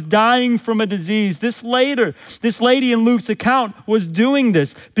crowd who's dying from a disease. This lady in Luke's account was doing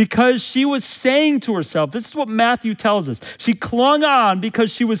this because she was saying to herself, this is what Matthew tells us. She clung on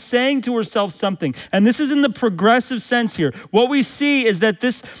because she was saying to herself something. And this is in the progressive sense here. What we see is that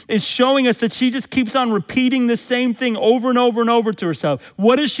this is showing us that she just keeps on repeating the same thing over and over and over to herself.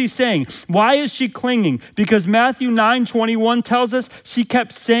 What is she saying? Why is she clinging? Because Matthew 9:21 tells us she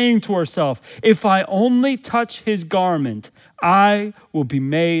kept saying to herself, "If I only touch his garment, I will be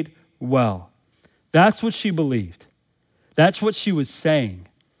made well." That's what she believed. That's what she was saying,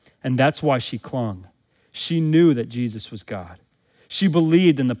 and that's why she clung. She knew that Jesus was God. She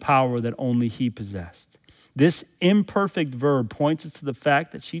believed in the power that only he possessed. This imperfect verb points us to the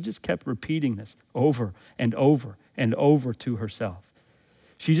fact that she just kept repeating this over and over and over to herself.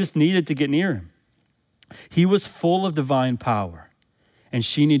 She just needed to get near him. He was full of divine power, and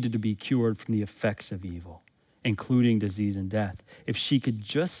she needed to be cured from the effects of evil, including disease and death. If she could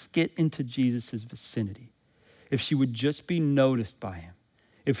just get into Jesus' vicinity, if she would just be noticed by him,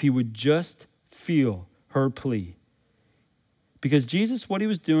 if he would just feel her plea. Because Jesus, what he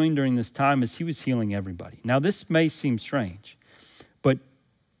was doing during this time is he was healing everybody. Now, this may seem strange, but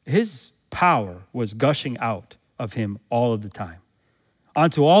his power was gushing out of him all of the time,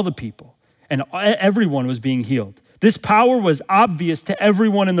 onto all the people, and everyone was being healed. This power was obvious to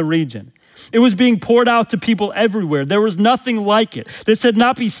everyone in the region. It was being poured out to people everywhere. There was nothing like it. This had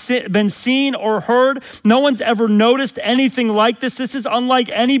not been seen or heard. No one's ever noticed anything like this. This is unlike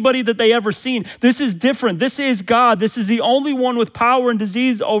anybody that they ever seen. This is different. This is God. This is the only one with power and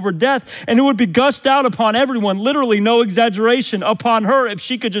disease over death. And it would be gushed out upon everyone, literally no exaggeration, upon her if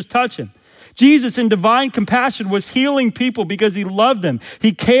she could just touch him. Jesus, in divine compassion, was healing people because he loved them.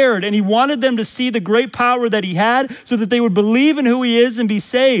 He cared, and he wanted them to see the great power that he had so that they would believe in who he is and be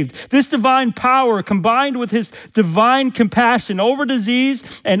saved. This divine power, combined with his divine compassion over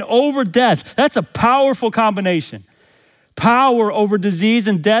disease and over death, that's a powerful combination. Power over disease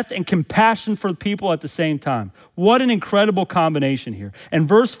and death and compassion for people at the same time. What an incredible combination here. And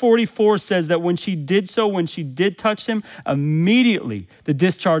verse 44 says that when she did so, when she did touch him, immediately the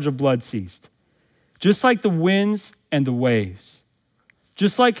discharge of blood ceased. Just like the winds and the waves,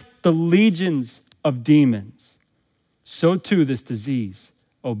 just like the legions of demons, so too this disease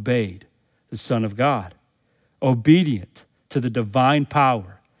obeyed the Son of God, obedient to the divine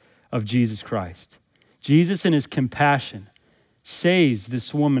power of Jesus Christ. Jesus in his compassion saves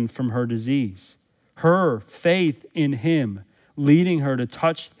this woman from her disease. Her faith in him leading her to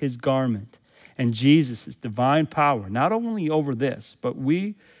touch his garment. And Jesus' divine power, not only over this, but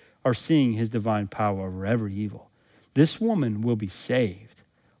we are seeing his divine power over every evil. This woman will be saved,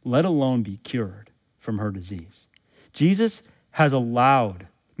 let alone be cured from her disease. Jesus has allowed,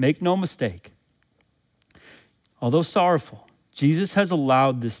 make no mistake, although sorrowful, Jesus has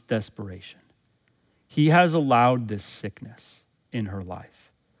allowed this desperation. He has allowed this sickness in her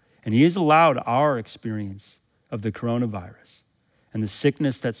life. And he has allowed our experience of the coronavirus and the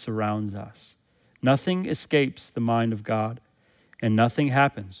sickness that surrounds us. Nothing escapes the mind of God, and nothing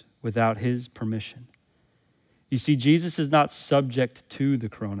happens without his permission. You see, Jesus is not subject to the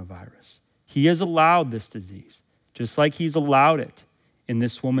coronavirus. He has allowed this disease, just like he's allowed it in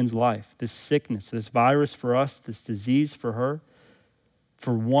this woman's life, this sickness, this virus for us, this disease for her,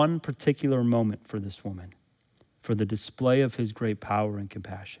 for one particular moment for this woman, for the display of his great power and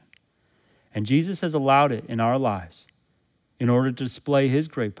compassion. And Jesus has allowed it in our lives in order to display his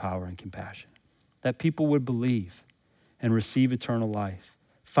great power and compassion, that people would believe and receive eternal life.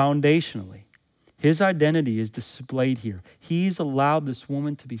 Foundationally, his identity is displayed here. He's allowed this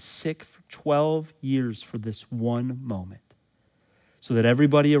woman to be sick for 12 years for this one moment, so that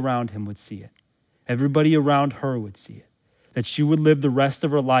everybody around him would see it. Everybody around her would see it. That she would live the rest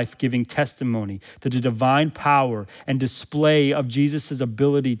of her life giving testimony to the divine power and display of Jesus'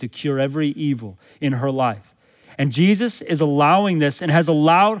 ability to cure every evil in her life. And Jesus is allowing this and has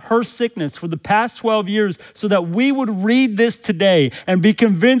allowed her sickness for the past 12 years so that we would read this today and be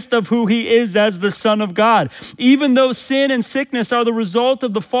convinced of who he is as the Son of God. Even though sin and sickness are the result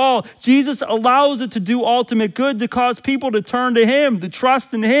of the fall, Jesus allows it to do ultimate good to cause people to turn to him, to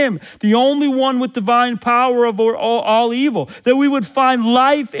trust in him, the only one with divine power over all evil, that we would find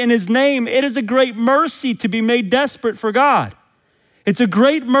life in his name. It is a great mercy to be made desperate for God. It's a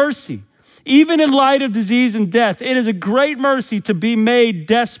great mercy. Even in light of disease and death, it is a great mercy to be made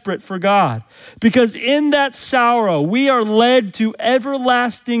desperate for God. Because in that sorrow, we are led to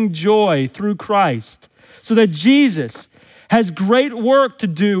everlasting joy through Christ. So that Jesus has great work to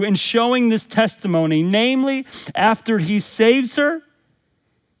do in showing this testimony. Namely, after he saves her,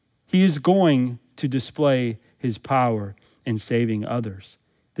 he is going to display his power in saving others.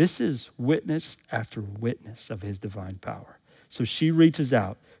 This is witness after witness of his divine power. So she reaches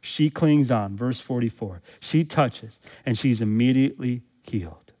out. She clings on, verse 44. She touches, and she's immediately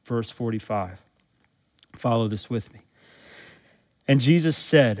healed. Verse 45. Follow this with me. And Jesus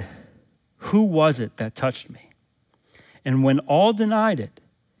said, "Who was it that touched me?" And when all denied it,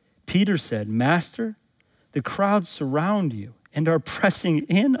 Peter said, "Master, the crowds surround you and are pressing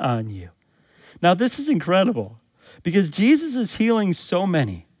in on you." Now this is incredible because Jesus is healing so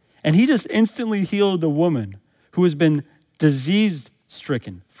many, and he just instantly healed a woman who has been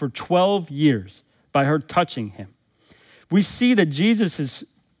disease-stricken for 12 years by her touching him. We see that Jesus is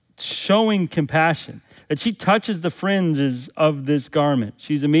showing compassion, that she touches the fringes of this garment.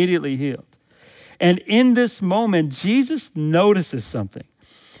 She's immediately healed. And in this moment, Jesus notices something.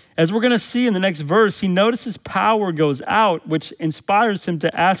 As we're going to see in the next verse, he notices power goes out, which inspires him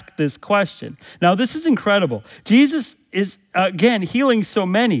to ask this question. Now, this is incredible. Jesus is, again, healing so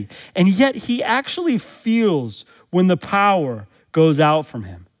many, and yet he actually feels when the power goes out from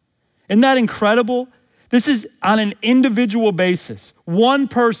him. Isn't that incredible? This is on an individual basis. One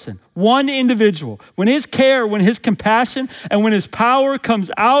person, one individual. When his care, when his compassion, and when his power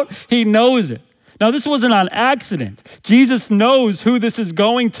comes out, he knows it. Now, this wasn't on accident. Jesus knows who this is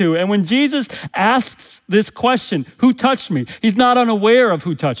going to. And when Jesus asks this question, who touched me? He's not unaware of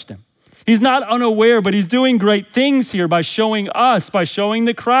who touched him. He's not unaware, but he's doing great things here by showing us, by showing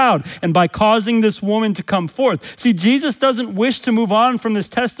the crowd, and by causing this woman to come forth. See, Jesus doesn't wish to move on from this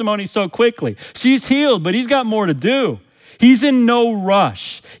testimony so quickly. She's healed, but he's got more to do. He's in no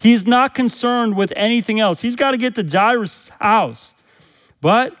rush. He's not concerned with anything else. He's got to get to Jairus' house.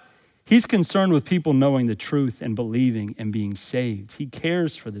 But he's concerned with people knowing the truth and believing and being saved. He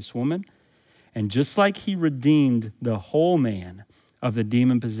cares for this woman. And just like he redeemed the whole man of the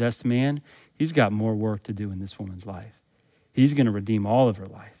demon-possessed man, he's got more work to do in this woman's life. He's going to redeem all of her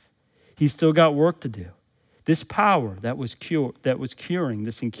life. He's still got work to do. This power that was curing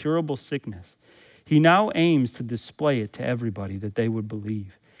this incurable sickness, he now aims to display it to everybody that they would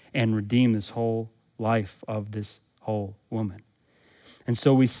believe and redeem this whole life of this whole woman. And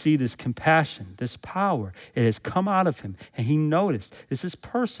so we see this compassion, this power, it has come out of him. And he noticed, this is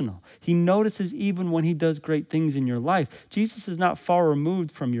personal. He notices even when he does great things in your life. Jesus is not far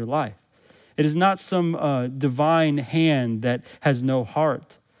removed from your life. It is not some divine hand that has no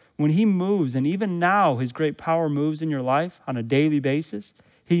heart. When he moves, and even now his great power moves in your life on a daily basis,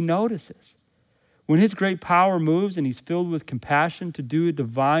 he notices. When his great power moves and he's filled with compassion to do a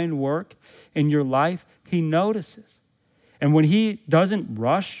divine work in your life, he notices. And when he doesn't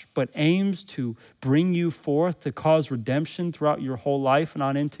rush, but aims to bring you forth to cause redemption throughout your whole life and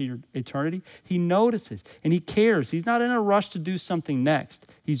on into your eternity, he notices and he cares. He's not in a rush to do something next.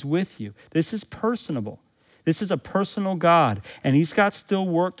 He's with you. This is personable. This is a personal God. And he's got still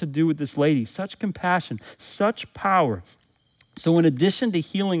work to do with this lady. Such compassion, such power. So in addition to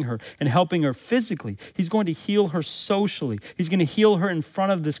healing her and helping her physically, he's going to heal her socially. He's going to heal her in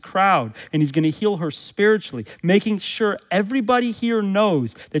front of this crowd, and he's going to heal her spiritually, making sure everybody here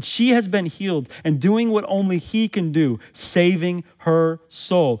knows that she has been healed and doing what only he can do, saving her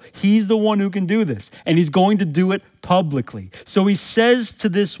soul. He's the one who can do this, and he's going to do it publicly. So he says to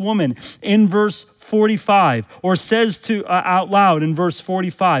this woman in verse 45, or says to out loud in verse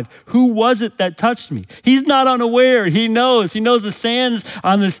 45, who was it that touched me? He's not unaware. He knows. He knows the sands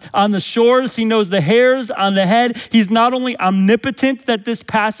on the shores. He knows the hairs on the head. He's not only omnipotent that this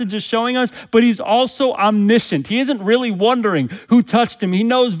passage is showing us, but he's also omniscient. He isn't really wondering who touched him. He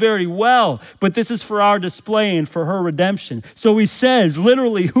knows very well, but this is for our display and for her redemption. So he says,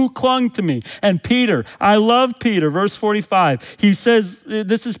 literally, who clung to me? And Peter, I love Peter, verse 45. He says,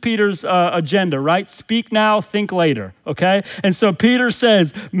 this is Peter's agenda, right? Speak now, think later, okay? And so Peter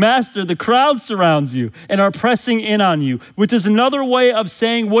says, Master, the crowd surrounds you and are pressing in on you, which is another way of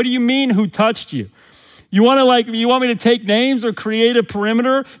saying, what do you mean who touched you? You want me to take names or create a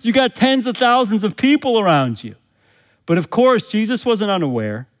perimeter? You got tens of thousands of people around you. But of course, Jesus wasn't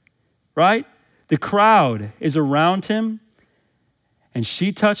unaware, right? The crowd is around him. And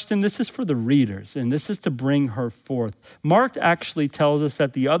she touched him. This is for the readers, and this is to bring her forth. Mark actually tells us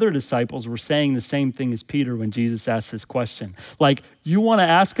that the other disciples were saying the same thing as Peter when Jesus asked this question. Like, you want to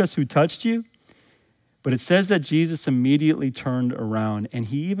ask us who touched you? But it says that Jesus immediately turned around, and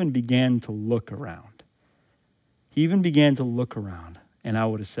he even began to look around. He even began to look around, and I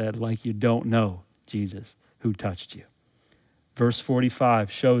would have said, like you don't know, Jesus, who touched you. Verse 45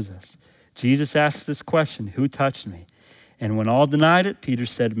 shows us. Jesus asked this question, who touched me? And when all denied it, Peter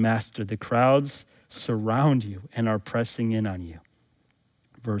said, Master, the crowds surround you and are pressing in on you.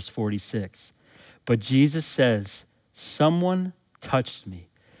 Verse 46, but Jesus says, someone touched me,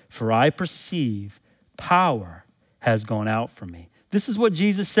 for I perceive power has gone out from me. This is what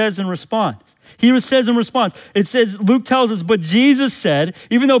Jesus says in response. He says in response, it says, Luke tells us, but Jesus said,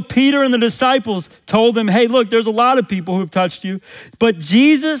 even though Peter and the disciples told him, hey, look, there's a lot of people who've touched you. But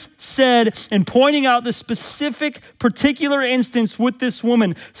Jesus said, in pointing out the specific particular instance with this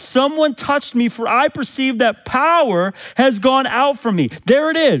woman, someone touched me, for I perceive that power has gone out from me. There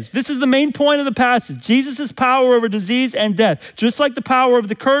it is. This is the main point of the passage. Jesus' power over disease and death, just like the power of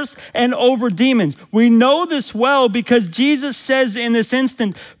the curse and over demons. We know this well because Jesus says in this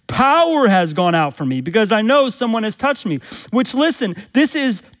instant, power has gone out from me because I know someone has touched me. Which, listen, this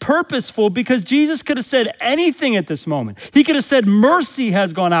is purposeful because Jesus could have said anything at this moment. He could have said, mercy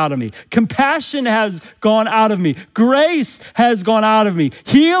has gone out of me. Compassion has gone out of me. Grace has gone out of me.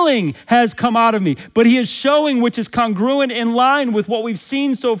 Healing has come out of me. But he is showing, which is congruent in line with what we've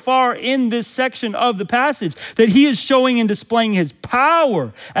seen so far in this section of the passage, that he is showing and displaying his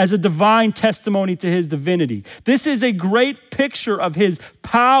power as a divine testimony to his divinity. This is a great picture of his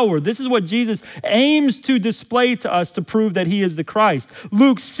power. This is what Jesus aims to display to us to prove that he is the Christ.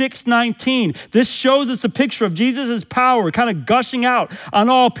 Luke 6:19. This shows us a picture of Jesus' power kind of gushing out on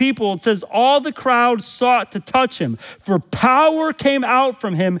all people. It says, all the crowd sought to touch him, for power came out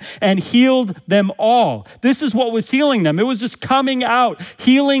from him and healed them all. This is what was healing them. It was just coming out,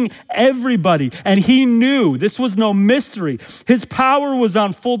 healing everybody. And he knew this was no mystery. His power was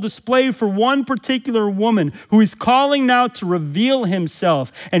on full display for one particular woman who he's calling now to reveal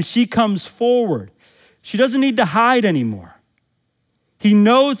himself. And she comes forward. She doesn't need to hide anymore. He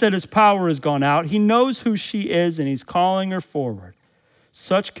knows that his power has gone out. He knows who she is, and he's calling her forward.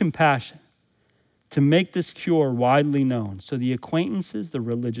 Such compassion to make this cure widely known so the acquaintances, the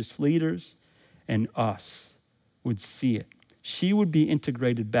religious leaders, and us would see it. She would be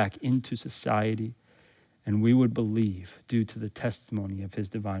integrated back into society, and we would believe due to the testimony of his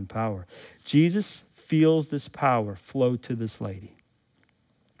divine power. Jesus feels this power flow to this lady.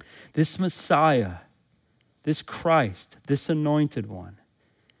 This Messiah, this Christ, this anointed one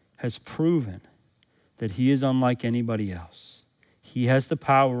has proven that he is unlike anybody else. He has the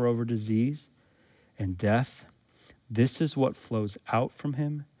power over disease and death. This is what flows out from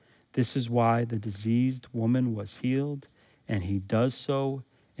him. This is why the diseased woman was healed, and he does so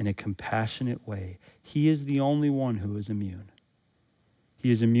in a compassionate way. He is the only one who is immune.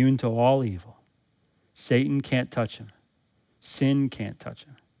 He is immune to all evil. Satan can't touch him. Sin can't touch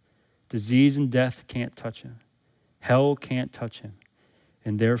him. Disease and death can't touch him. Hell can't touch him.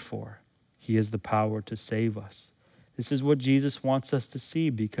 And therefore, he has the power to save us. This is what Jesus wants us to see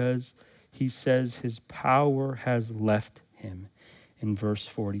because he says his power has left him in verse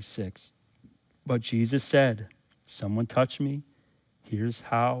 46. But Jesus said, someone touched me. Here's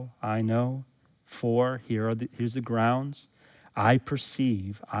how I know. Here's the grounds. I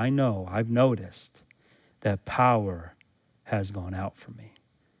perceive, I know, I've noticed that power has gone out from me.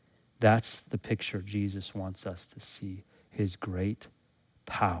 That's the picture Jesus wants us to see, his great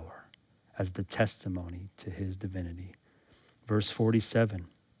power as the testimony to his divinity. Verse 47,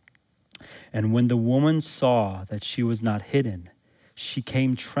 and when the woman saw that she was not hidden, she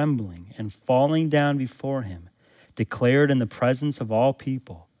came trembling and falling down before him, declared in the presence of all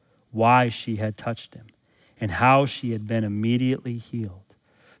people why she had touched him and how she had been immediately healed.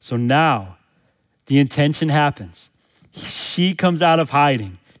 So now the intention happens. She comes out of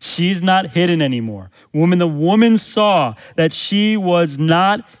hiding. She's not hidden anymore. The woman saw that she was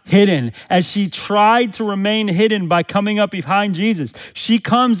not hidden as she tried to remain hidden by coming up behind Jesus. She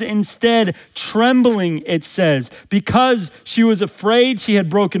comes instead trembling, it says, because she was afraid. She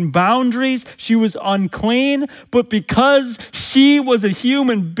had broken boundaries. She was unclean, but because she was a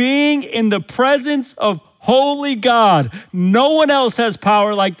human being in the presence of holy God. No one else has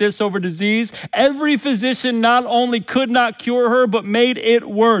power like this over disease. Every physician not only could not cure her, but made it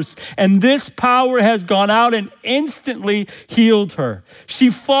worse. And this power has gone out and instantly healed her.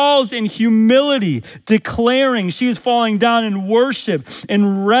 She falls in humility, declaring she is falling down in worship,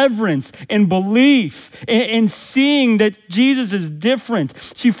 in reverence, in belief, in seeing that Jesus is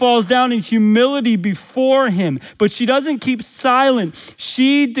different. She falls down in humility before him, but she doesn't keep silent.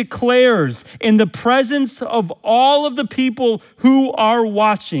 She declares in the presence of all of the people who are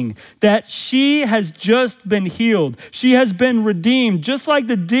watching that she has just been healed. She has been redeemed, just like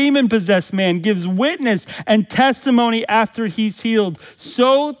the demon-possessed man gives witness and testimony after he's healed.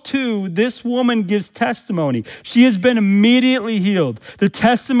 So too, this woman gives testimony. She has been immediately healed. The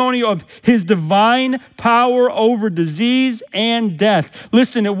testimony of his divine power over disease and death.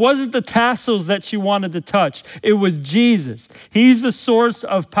 Listen, it wasn't the tassels that she wanted to touch. It was Jesus. He's the source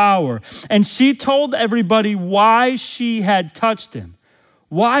of power. And she told everybody why she had touched him.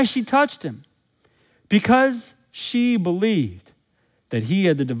 Why she touched him? Because she believed that he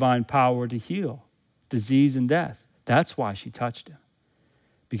had the divine power to heal disease and death. That's why she touched him,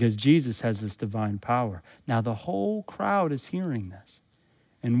 because Jesus has this divine power. Now the whole crowd is hearing this,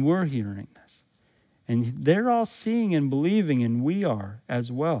 and we're hearing this. And they're all seeing and believing, and we are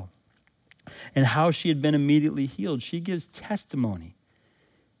as well. And how she had been immediately healed. She gives testimony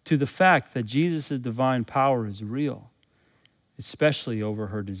to the fact that Jesus' divine power is real, especially over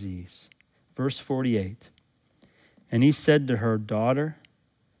her disease. Verse 48, and he said to her, daughter,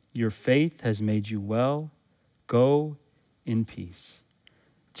 your faith has made you well. Go in peace.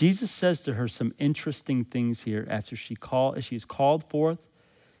 Jesus says to her some interesting things here after she's called forth.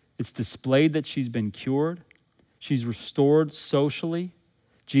 It's displayed that she's been cured. She's restored socially.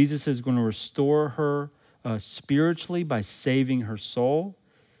 Jesus is going to restore her spiritually by saving her soul.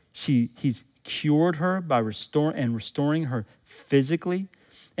 He's cured her by restoring her physically.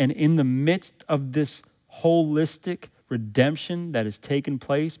 And in the midst of this holistic redemption that has taken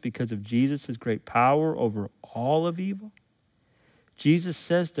place because of Jesus' great power over all of evil, Jesus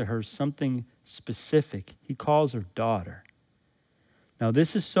says to her something specific. He calls her daughter. Now,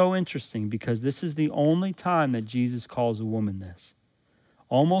 this is so interesting because this is the only time that Jesus calls a woman this.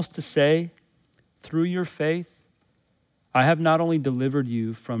 Almost to say, through your faith, I have not only delivered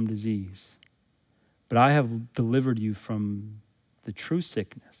you from disease, but I have delivered you from the true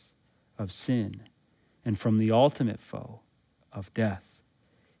sickness of sin and from the ultimate foe of death.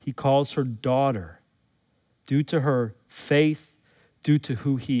 He calls her daughter due to her faith, due to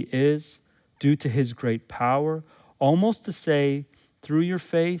who he is, due to his great power, almost to say, through your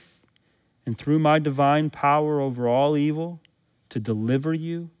faith and through my divine power over all evil, to deliver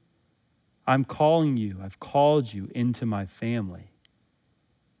you, I've called you into my family.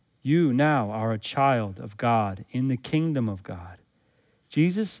 You now are a child of God in the kingdom of God.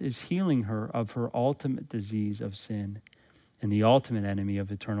 Jesus is healing her of her ultimate disease of sin and the ultimate enemy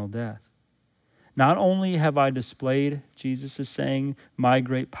of eternal death. Not only have I displayed, Jesus is saying, my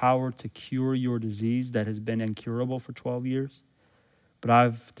great power to cure your disease that has been incurable for 12 years, but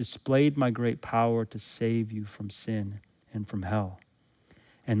I've displayed my great power to save you from sin and from hell.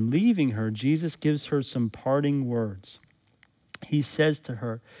 And leaving her, Jesus gives her some parting words. He says to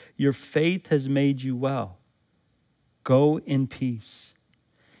her, your faith has made you well. Go in peace.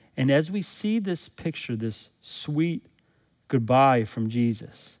 And as we see this picture, this sweet goodbye from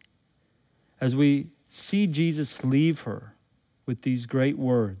Jesus, as we see Jesus leave her with these great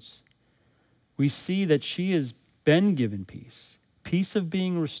words, we see that she has been given peace, peace of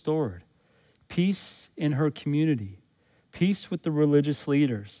being restored, peace in her community, peace with the religious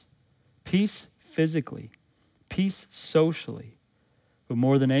leaders, peace physically, peace socially, but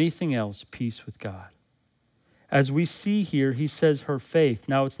more than anything else, peace with God. As we see here, he says her faith.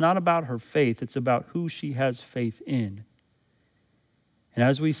 Now, it's not about her faith, it's about who she has faith in. And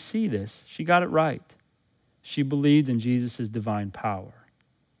as we see this, she got it right. She believed in Jesus' divine power.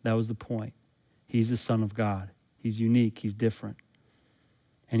 That was the point. He's the Son of God. He's unique. He's different.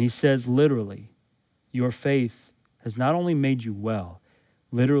 And he says literally, your faith has not only made you well,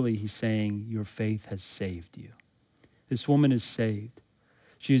 literally he's saying your faith has saved you. This woman is saved.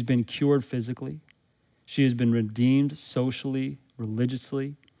 She has been cured physically. She has been redeemed socially,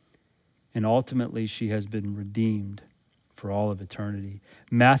 religiously, and ultimately she has been redeemed for all of eternity.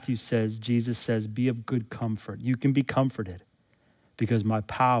 Jesus says, be of good comfort. You can be comforted because my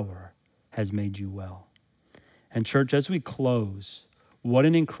power has made you well. And church, as we close, what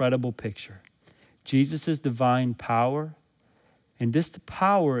an incredible picture. Jesus' divine power, and this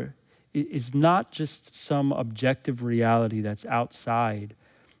power is not just some objective reality that's outside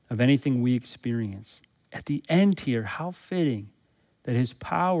of anything we experience. At the end here, how fitting that his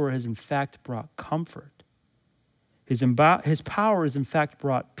power has in fact brought comfort. His power has in fact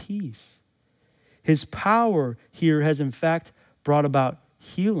brought peace. His power here has in fact brought about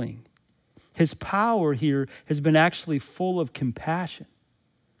healing. His power here has been actually full of compassion.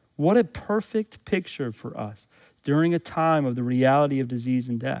 What a perfect picture for us during a time of the reality of disease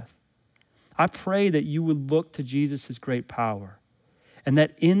and death. I pray that you would look to Jesus' great power, and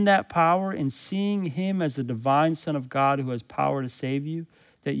that in that power, in seeing him as the divine Son of God who has power to save you,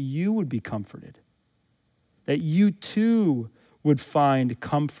 that you would be comforted, that you too would find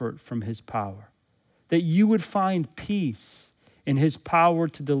comfort from his power, that you would find peace in his power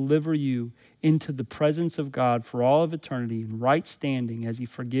to deliver you into the presence of God for all of eternity in right standing as he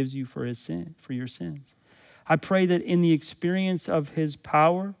forgives you for your sins. I pray that in the experience of his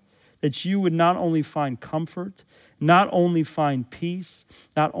power, that you would not only find comfort, not only find peace,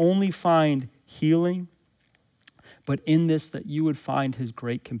 not only find healing, but in this that you would find his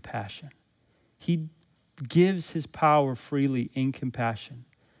great compassion. He gives his power freely in compassion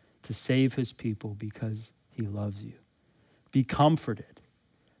to save his people because he loves you. Be comforted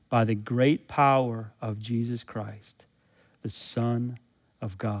by the great power of Jesus Christ, the Son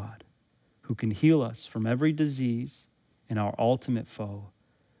of God, who can heal us from every disease and our ultimate foe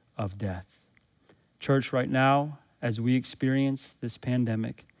of death. Church, right now, as we experience this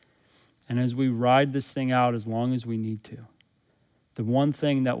pandemic and as we ride this thing out as long as we need to, the one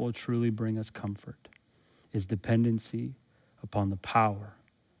thing that will truly bring us comfort is dependency upon the power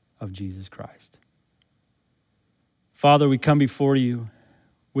of Jesus Christ. Father, we come before you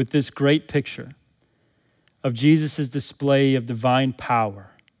with this great picture of Jesus' display of divine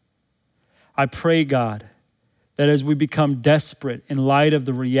power. I pray, God, that as we become desperate in light of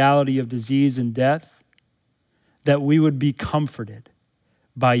the reality of disease and death, that we would be comforted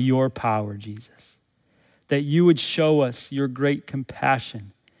by your power, Jesus. That you would show us your great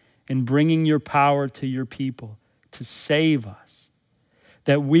compassion in bringing your power to your people to save us.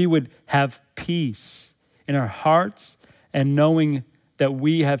 That we would have peace in our hearts and knowing that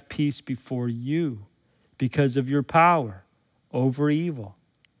we have peace before you because of your power over evil.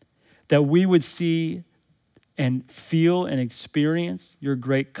 That we would see and feel and experience your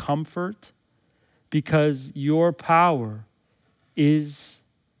great comfort because your power is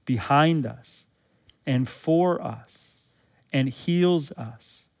behind us and for us and heals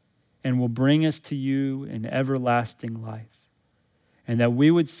us and will bring us to you in everlasting life. And that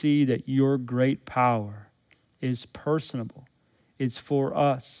we would see that your great power is personable. It's for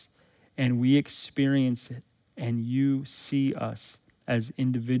us, and we experience it, and you see us as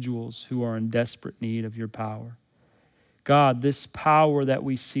individuals who are in desperate need of your power. God, this power that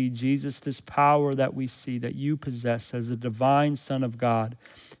we see, Jesus, this power that we see that you possess as the divine Son of God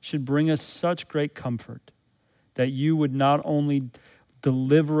should bring us such great comfort that you would not only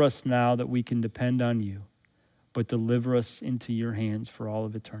deliver us now that we can depend on you, but deliver us into your hands for all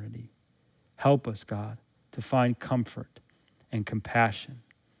of eternity. Help us, God, to find comfort and compassion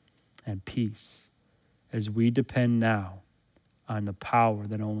and peace as we depend now on the power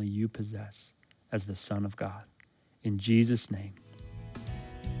that only you possess as the Son of God. In Jesus' name.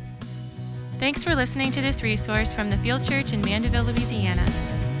 Thanks for listening to this resource from the Field Church in Mandeville, Louisiana.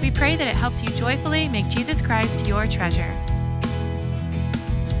 We pray that it helps you joyfully make Jesus Christ your treasure.